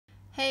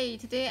Hey,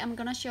 today I'm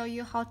gonna show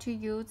you how to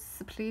use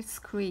split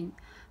screen.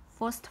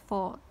 First of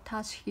all,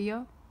 touch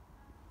here.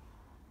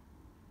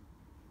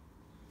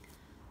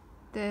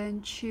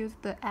 Then choose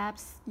the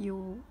apps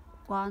you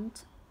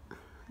want.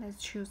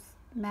 Let's choose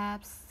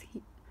Maps.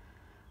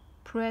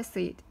 Press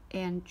it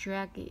and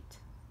drag it.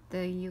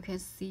 Then you can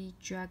see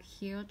drag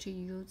here to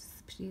use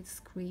split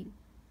screen.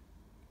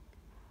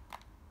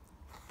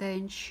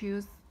 Then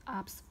choose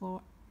apps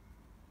for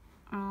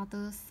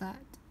other side.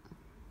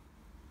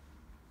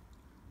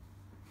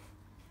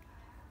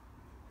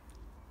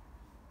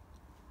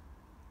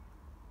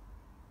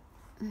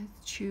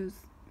 Let's choose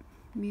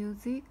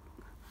music.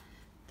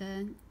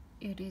 Then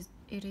it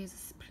is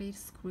split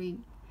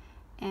screen,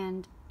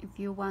 and if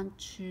you want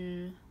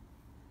to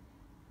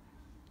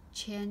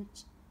change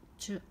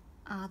to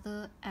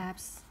other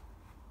apps,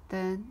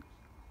 then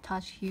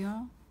touch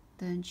here,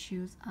 then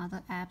choose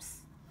other apps.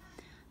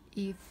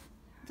 If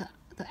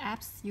the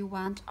apps you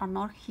want are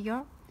not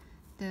here,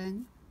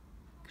 then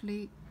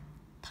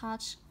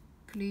touch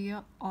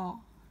clear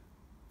all,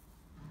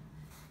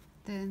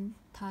 then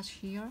touch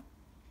here.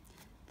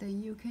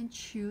 Then you can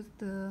choose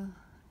the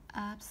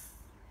apps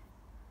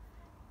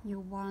you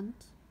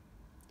want.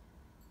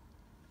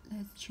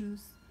 Let's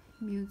choose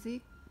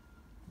music.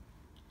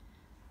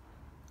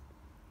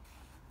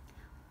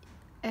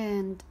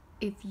 And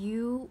if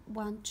you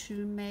want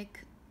to make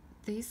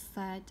this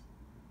side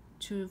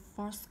to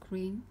full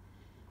screen,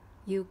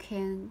 you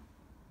can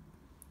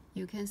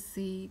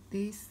see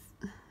this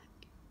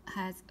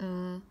has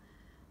a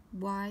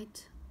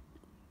white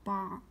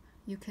bar.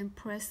 You can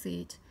press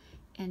it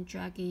and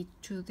drag it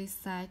to this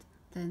side,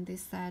 then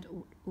this side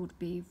would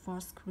be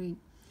full screen.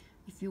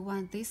 If you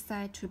want this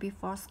side to be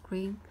full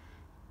screen,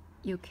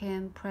 you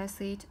can press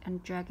it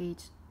and drag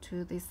it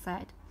to this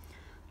side.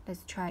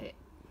 Let's try it.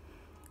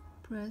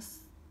 Press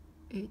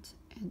it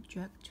and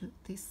drag to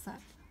this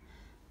side,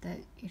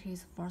 then it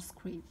is full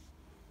screen.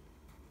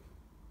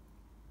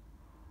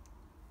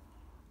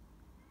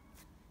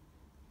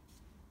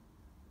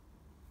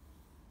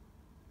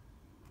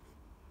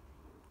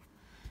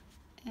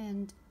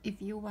 And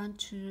if you want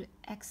to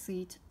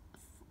exit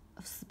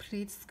a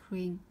split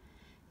screen,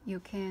 you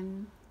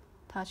can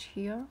touch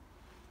here,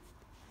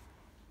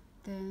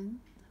 then